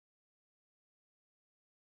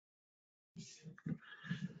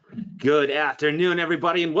Good afternoon,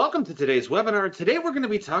 everybody, and welcome to today's webinar. Today, we're going to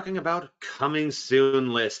be talking about coming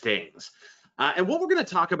soon listings. And what we're going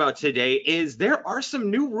to talk about today is there are some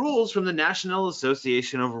new rules from the National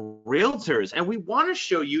Association of Realtors, and we want to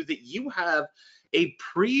show you that you have a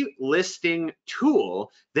pre-listing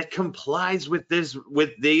tool that complies with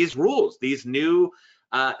these rules, these new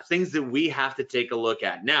things that we have to take a look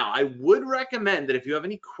at. Now, I would recommend that if you have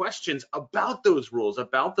any questions about those rules,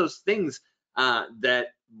 about those things that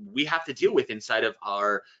we have to deal with inside of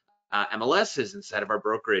our MLSs, inside of our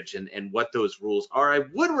brokerage, and what those rules are, I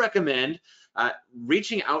would recommend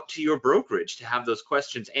reaching out to your brokerage to have those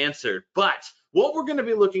questions answered. But what we're going to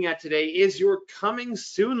be looking at today is your coming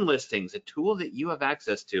soon listings, a tool that you have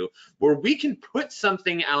access to where we can put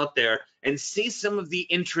something out there and see some of the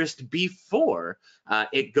interest before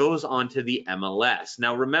it goes onto the MLS.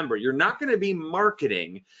 Now, remember, you're not going to be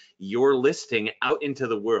marketing your listing out into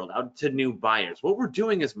the world, out to new buyers. What we're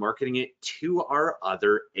doing is marketing it to our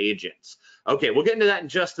other agents. Okay, we'll get into that in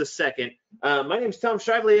just a second. My name is Tom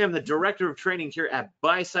Shively. I'm the Director of Training here at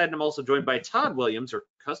Buyside, and I'm also joined by Todd Williams, our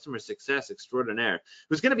Customer Success Extraordinaire,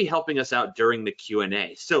 who's going to be helping us out during the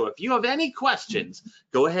Q&A. So if you have any questions,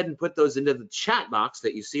 go ahead and put those into the chat box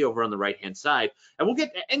that you see over on the right-hand side, and we'll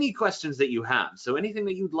get to any questions that you have. So anything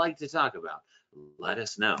that you'd like to talk about, let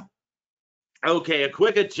us know. Okay, a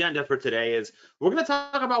quick agenda for today is we're going to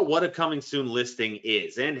talk about what a coming soon listing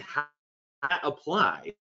is and how to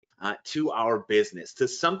apply to our business, to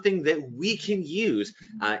something that we can use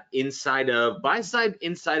inside of Buyside,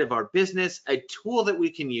 inside of our business, a tool that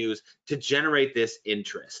we can use to generate this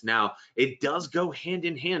interest. Now, it does go hand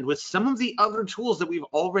in hand with some of the other tools that we've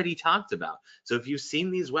already talked about. So if you've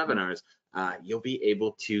seen these webinars, you'll be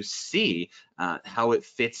able to see how it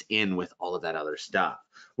fits in with all of that other stuff.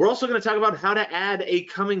 We're also going to talk about how to add a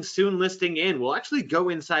coming soon listing in. We'll actually go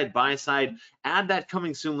inside Buyside, add that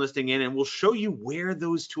coming soon listing in, and we'll show you where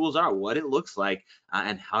those tools are, what it looks like,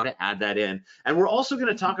 and how to add that in. And we're also going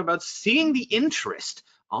to talk about seeing the interest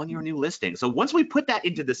on your new listing. So once we put that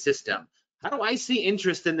into the system, how do I see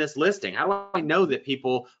interest in this listing? How do I know that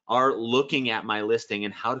people are looking at my listing,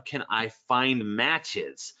 and how can I find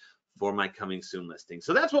matches for my coming soon listing?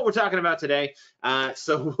 So that's what we're talking about today.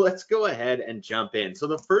 So let's go ahead and jump in. So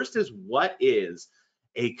the first is, what is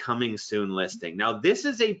a coming soon listing? Now, this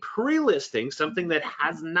is a pre-listing, something that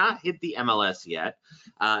has not hit the MLS yet,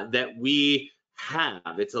 that we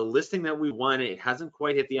have. It's a listing that we won. It hasn't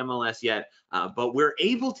quite hit the MLS yet, but we're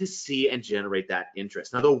able to see and generate that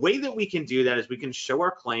interest. Now, the way that we can do that is we can show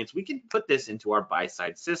our clients, we can put this into our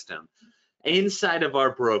Buyside system inside of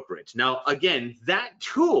our brokerage. Now, again, that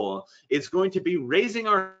tool is going to be raising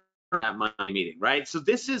our at my meeting, right? So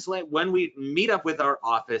this is like when we meet up with our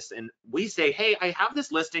office and we say, hey, I have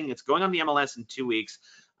this listing, it's going on the MLS in 2 weeks.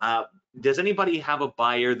 Does anybody have a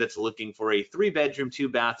buyer that's looking for a 3-bedroom,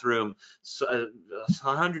 2-bathroom,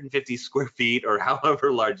 150 square feet, or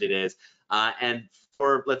however large it is, and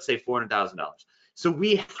for, let's say, $400,000? So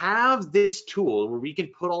we have this tool where we can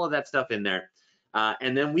put all of that stuff in there.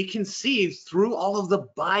 And then we can see through all of the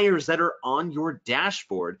buyers that are on your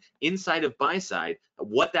dashboard inside of Buyside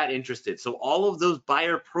what that interest is. So all of those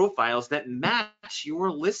buyer profiles that match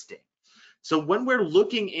your listing. So when we're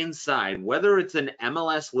looking inside, whether it's an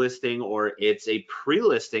MLS listing or it's a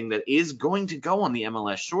pre-listing that is going to go on the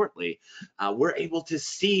MLS shortly, we're able to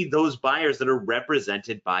see those buyers that are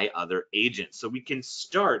represented by other agents. So we can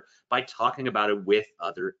start by talking about it with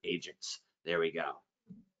other agents. There we go.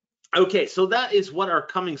 Okay, so that is what our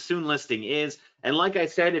coming soon listing is. And like I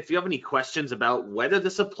said, if you have any questions about whether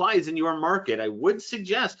this applies in your market, I would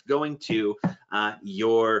suggest going to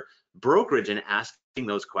your brokerage and asking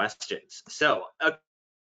those questions. So that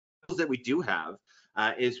we do have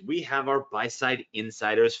is we have our Buyside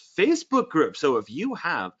Insiders Facebook group. So if you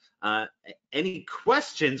have any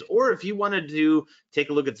questions, or if you wanted to take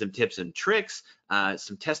a look at some tips and tricks,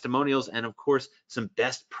 some testimonials, and of course, some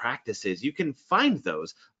best practices, you can find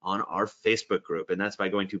those on our Facebook group. And that's by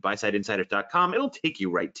going to buysideinsiders.com. It'll take you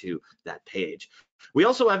right to that page. We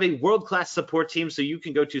also have a world-class support team, so you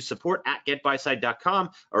can go to support@getbuyside.com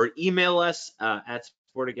or email us at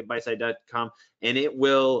support@getbuyside.com, and it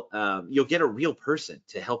will you'll get a real person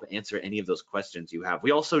to help answer any of those questions you have. We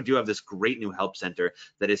also do have this great new help center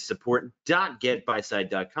that is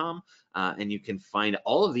support.getbuyside.com, and you can find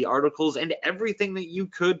all of the articles and everything that you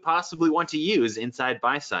could possibly want to use inside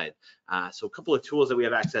Buyside. So a couple of tools that we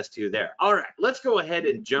have access to there. All right, let's go ahead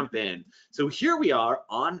and jump in. So here we are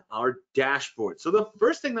on our dashboard. So the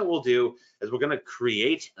first thing that we'll do is we're going to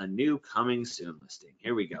create a new coming soon listing.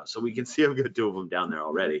 Here we go. So we can see I've got 2 of them down there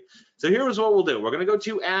already. So here's what we'll do. We're going to go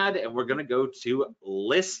to add, and we're going to go to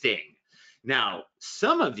listing. Now,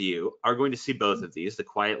 some of you are going to see both of these, the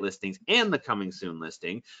quiet listings and the coming soon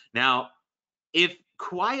listing. Now, if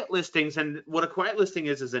quiet listings, and what a quiet listing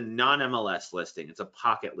is a non-MLS listing. It's a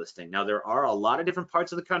pocket listing. Now, there are a lot of different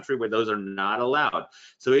parts of the country where those are not allowed.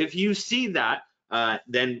 So if you see that,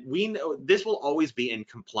 then we know this will always be in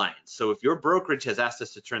compliance. So if your brokerage has asked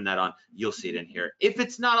us to turn that on, you'll see it in here. If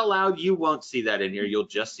it's not allowed, you won't see that in here. You'll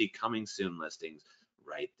just see coming soon listings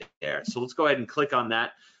right there. So let's go ahead and click on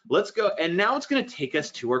that. Let's go, and now it's going to take us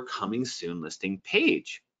to our coming soon listing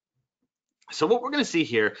page. So what we're going to see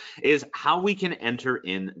here is how we can enter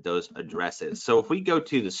in those addresses. So if we go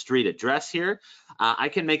to the street address here, I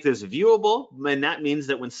can make this viewable, and that means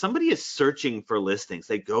that when somebody is searching for listings,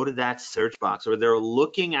 they go to that search box or they're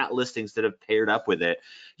looking at listings that have paired up with it,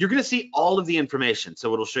 you're going to see all of the information.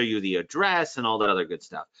 So it'll show you the address and all that other good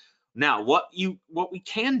stuff. Now, what we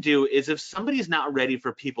can do is if somebody's not ready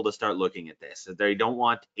for people to start looking at this, if they don't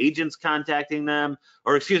want agents contacting them,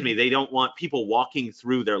 or excuse me, they don't want people walking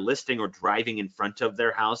through their listing or driving in front of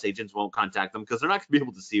their house, agents won't contact them because they're not going to be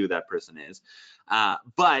able to see who that person is.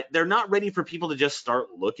 But they're not ready for people to just start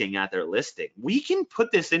looking at their listing. We can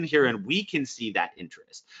put this in here and we can see that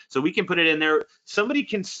interest. So we can put it in there. Somebody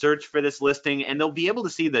can search for this listing and they'll be able to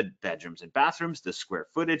see the bedrooms and bathrooms, the square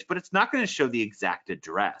footage, but it's not going to show the exact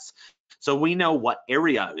address. So we know what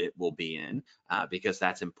area it will be in because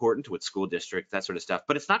that's important with school districts, that sort of stuff,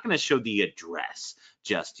 but it's not going to show the address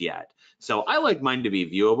just yet. So I like mine to be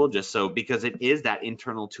viewable just so because it is that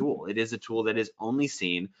internal tool. It is a tool that is only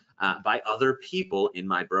seen by other people in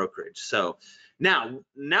my brokerage. So now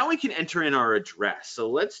we can enter in our address.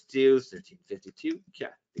 So let's do 1352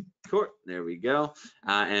 Kathy Court. There we go.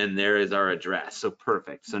 And there is our address. So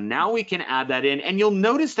perfect. So now we can add that in. And you'll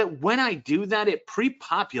notice that when I do that, it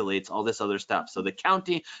pre-populates all this other stuff. So the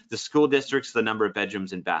county, the school districts, the number of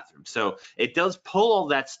bedrooms and bathrooms. So it does pull all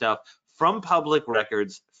that stuff from public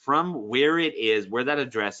records, from where it is, where that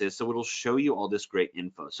address is. So it'll show you all this great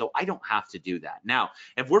info. So I don't have to do that. Now,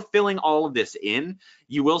 if we're filling all of this in,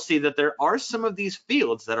 you will see that there are some of these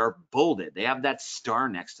fields that are bolded. They have that star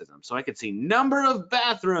next to them. So I could see number of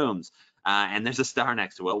bathrooms and there's a star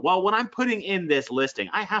next to it. Well, when I'm putting in this listing,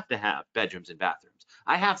 I have to have bedrooms and bathrooms.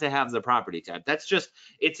 I have to have the property type. That's just,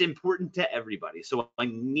 it's important to everybody. So I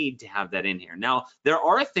need to have that in here. Now, there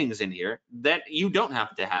are things in here that you don't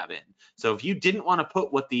have to have in. So if you didn't want to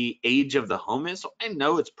put what the age of the home is, so I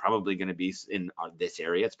know it's probably going to be in this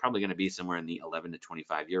area. It's probably going to be somewhere in the 11 to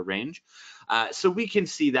 25 year range. So we can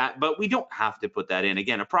see that, but we don't have to put that in.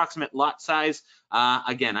 Again, approximate lot size.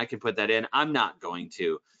 Again, I can put that in. I'm not going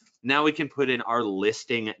to. Now we can put in our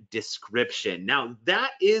listing description. Now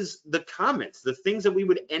that is the comments, the things that we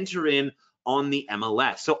would enter in on the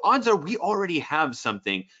MLS. So odds are we already have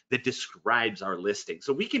something that describes our listing.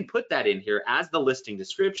 So we can put that in here as the listing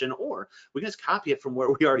description, or we can just copy it from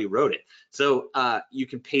where we already wrote it. So you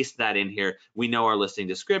can paste that in here. We know our listing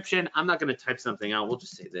description. I'm not going to type something out. We'll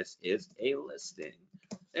just say this is a listing.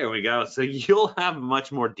 There we go. So you'll have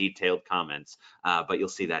much more detailed comments, but you'll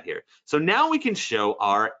see that here. So now we can show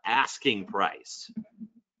our asking price.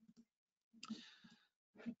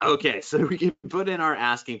 Okay, so we can put in our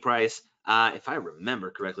asking price. If I remember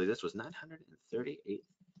correctly, this was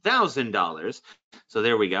 $938,000. So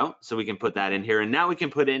there we go. So we can put that in here. And now we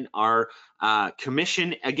can put in our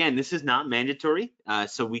commission. Again, this is not mandatory,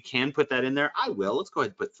 so we can put that in there. I will. Let's go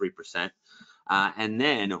ahead and put 3%. And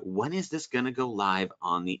then when is this going to go live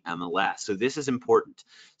on the MLS? So this is important.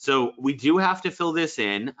 So we do have to fill this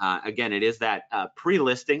in. Again, it is that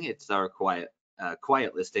pre-listing. It's our quiet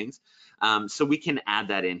listings. So we can add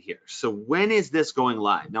that in here. So when is this going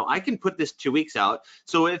live? Now I can put this 2 weeks out.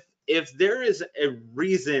 So if there is a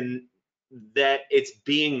reason that it's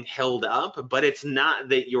being held up, but it's not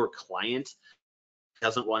that your client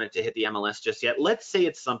doesn't want it to hit the MLS just yet. Let's say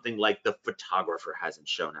it's something like the photographer hasn't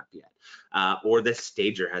shown up yet, or the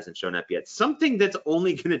stager hasn't shown up yet. Something that's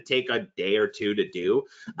only going to take a day or two to do.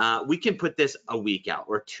 We can put this a week out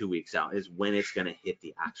or 2 weeks out is when it's going to hit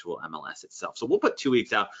the actual MLS itself. So we'll put 2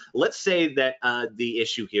 weeks out. Let's say that the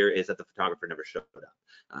issue here is that the photographer never showed up.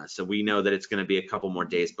 So we know that it's going to be a couple more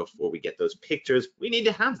days before we get those pictures. We need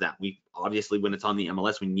to have that. We obviously, when it's on the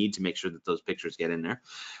MLS, we need to make sure that those pictures get in there.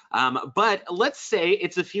 But let's say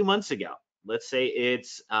it's a few months ago. Let's say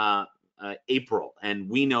it's April, and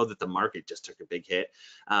we know that the market just took a big hit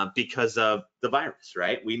because of the virus,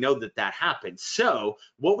 right? We know that that happened. So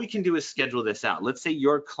what we can do is schedule this out. Let's say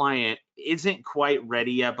your client isn't quite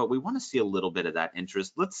ready yet, but we want to see a little bit of that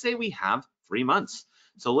interest. Let's say we have 3 months.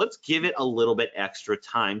 So let's give it a little bit extra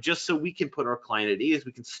time just so we can put our client at ease.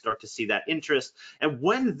 We can start to see that interest. And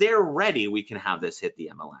when they're ready, we can have this hit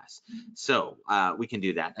the MLS. So we can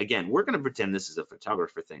do that. Again, we're going to pretend this is a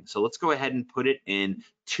photographer thing. So let's go ahead and put it in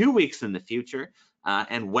 2 weeks in the future.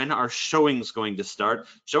 And when our showing's going to start?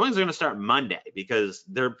 Showings are going to start Monday because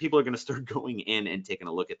people are going to start going in and taking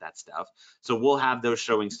a look at that stuff. So we'll have those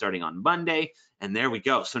showings starting on Monday, and there we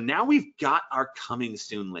go. So now we've got our coming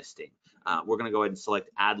soon listing. We're going to go ahead and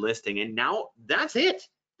select add listing, and now that's it.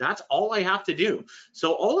 That's all I have to do.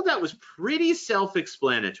 So all of that was pretty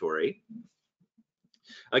self-explanatory.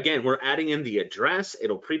 Again, we're adding in the address.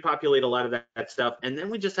 It'll pre-populate a lot of that stuff. And then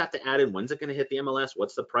we just have to add in when's it going to hit the MLS,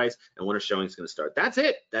 what's the price, and when are showings going to start. That's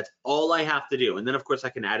it. That's all I have to do. And then, of course, I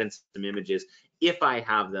can add in some images if I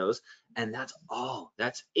have those. And that's all.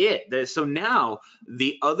 That's it. So now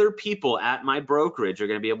the other people at my brokerage are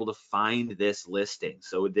going to be able to find this listing.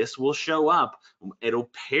 So this will show up. It'll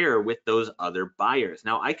pair with those other buyers.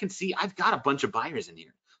 Now I can see I've got a bunch of buyers in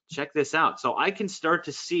here. Check this out. So I can start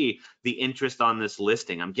to see the interest on this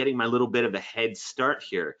listing. I'm getting my little bit of a head start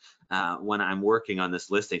here when I'm working on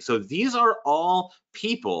this listing. So these are all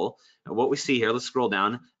people, what we see here, let's scroll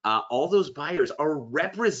down. All those buyers are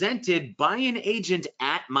represented by an agent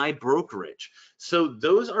at my brokerage. So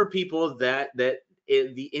those are people that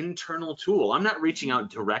the internal tool. I'm not reaching out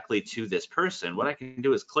directly to this person. What I can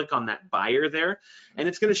do is click on that buyer there, and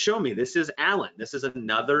it's going to show me this is Alan. This is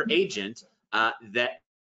another agent that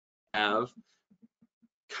have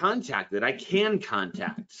contact that I can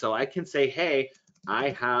contact. So I can say, hey,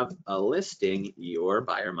 I have a listing your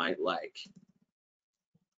buyer might like.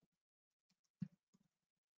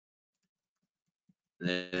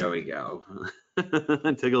 There we go.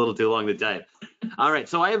 It took a little too long to type. All right,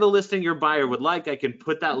 so I have a listing your buyer would like. I can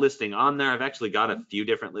put that listing on there. I've actually got a few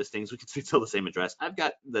different listings. We can still the same address. I've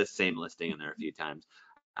got the same listing in there a few times,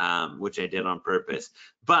 which I did on purpose.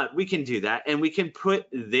 But we can do that, and we can put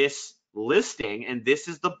this listing, and this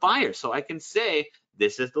is the buyer. So I can say,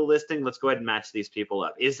 this is the listing. Let's go ahead and match these people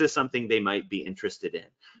up. Is this something they might be interested in?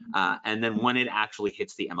 And then when it actually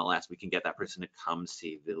hits the MLS, we can get that person to come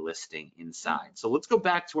see the listing inside. So let's go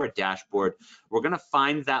back to our dashboard. We're going to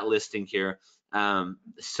find that listing here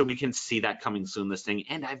so we can see that coming soon listing.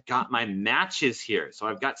 And I've got my matches here. So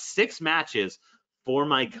I've got 6 matches for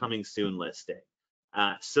my coming soon listing.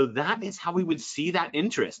 So that is how we would see that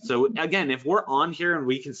interest. So again, if we're on here and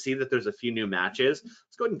we can see that there's a few new matches,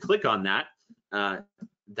 let's go ahead and click on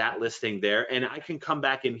that listing there, and I can come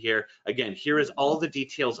back in here. Again, here is all the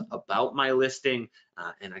details about my listing,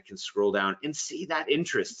 and I can scroll down and see that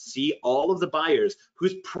interest, see all of the buyers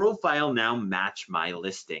whose profile now match my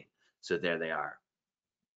listing. So there they are.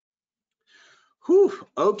 Whew,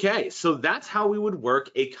 okay, so that's how we would work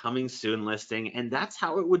a coming soon listing, and that's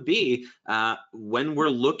how it would be when we're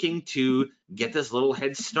looking to get this little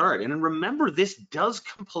head start. And remember, this does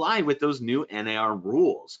comply with those new NAR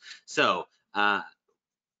rules. So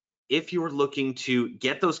if you were looking to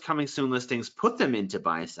get those coming soon listings, put them into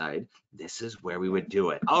Buyside, this is where we would do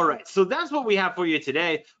it. All right, so that's what we have for you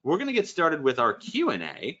today. We're gonna get started with our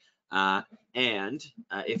Q&A. And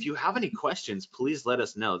if you have any questions, please let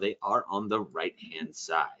us know. They are on the right-hand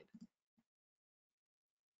side.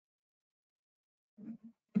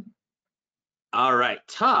 All right,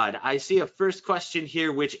 Todd, I see a first question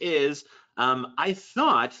here, which is, I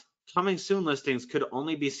thought coming soon listings could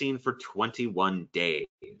only be seen for 21 days.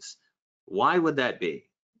 Why would that be?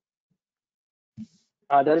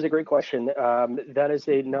 That is a great question. That is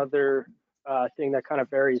another thing that kind of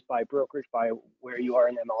varies by brokerage, by where you are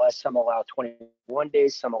in MLS. Some allow 21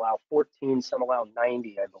 days, some allow 14, some allow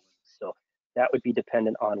 90, I believe. So that would be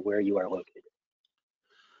dependent on where you are located.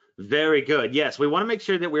 Very good. Yes, we want to make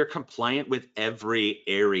sure that we're compliant with every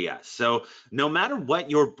area. So no matter what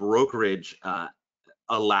your brokerage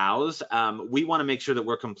allows, we want to make sure that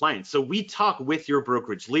we're compliant. So we talk with your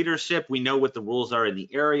brokerage leadership. We know what the rules are in the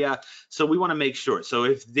area. So we want to make sure. So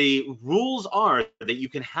if the rules are that you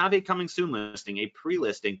can have a coming soon listing, a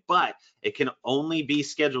pre-listing, but it can only be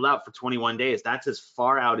scheduled out for 21 days, that's as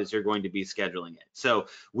far out as you're going to be scheduling it. So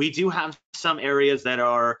we do have some areas that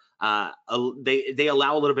are they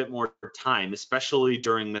allow a little bit more time, especially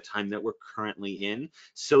during the time that we're currently in.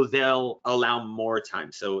 So they'll allow more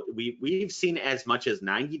time. So we've seen as much as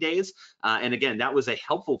 90 days. And again, that was a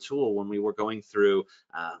helpful tool when we were going through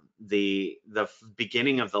the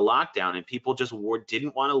beginning of the lockdown, and people just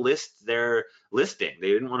didn't want to list their listing. They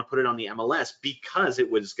didn't want to put it on the MLS because it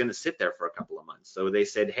was going to sit there for a couple of months. So they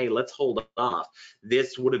said, hey, let's hold off.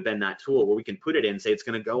 This would have been that tool where we can put it in, say it's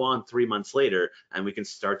going to go on 3 months later, and we can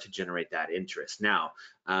start to generate that interest. Now,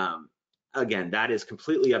 again, that is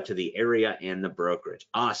completely up to the area and the brokerage.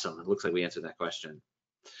 Awesome. It looks like we answered that question.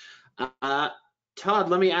 Todd,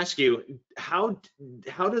 let me ask you, how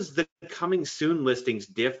does the coming soon listings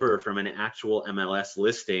differ from an actual MLS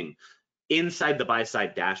listing inside the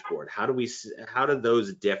Buyside dashboard? How do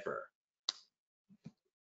those differ?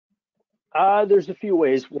 There's a few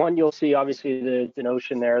ways. One, you'll see obviously the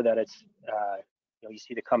notion there that it's you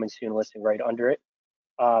see the coming soon listing right under it.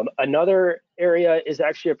 Another area is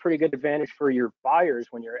actually a pretty good advantage for your buyers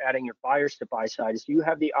when you're adding your buyers to Buyside is you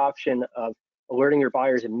have the option of alerting your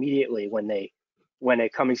buyers immediately when a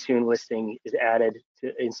coming soon listing is added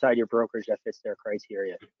to inside your brokerage that fits their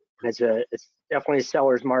criteria. And it's definitely a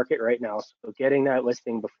seller's market right now. So getting that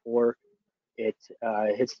listing before it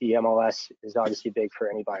hits the MLS is obviously big for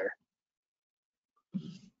any buyer.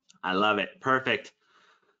 I love it. Perfect.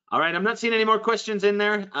 All right, I'm not seeing any more questions in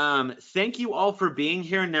there. Thank you all for being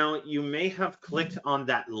here. Now, you may have clicked on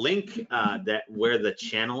that link where the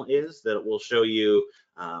channel is that will show you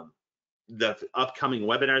the upcoming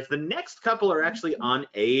webinars. The next couple are actually on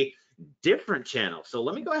a different channel. So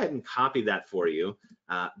let me go ahead and copy that for you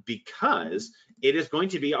because it is going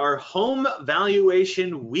to be our home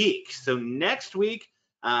valuation week. So next week,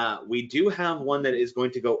 we do have one that is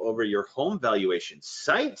going to go over your home valuation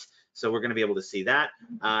site. So we're going to be able to see that.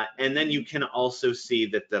 And then you can also see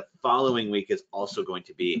that the following week is also going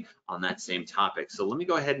to be on that same topic. So let me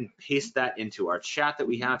go ahead and paste that into our chat that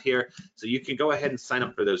we have here. So you can go ahead and sign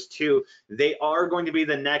up for those two. They are going to be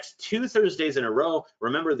the next 2 Thursdays in a row.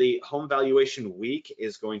 Remember, the home valuation week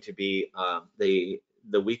is going to be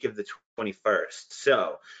the week of the 21st.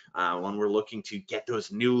 So when we're looking to get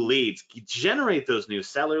those new leads, generate those new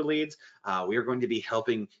seller leads, we are going to be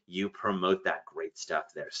helping you promote that great stuff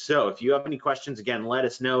there. So if you have any questions, again, let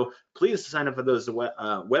us know. Please sign up for those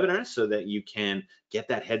webinars so that you can get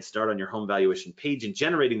that head start on your home valuation page and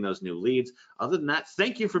generating those new leads. Other than that,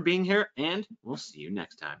 thank you for being here, and we'll see you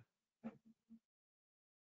next time.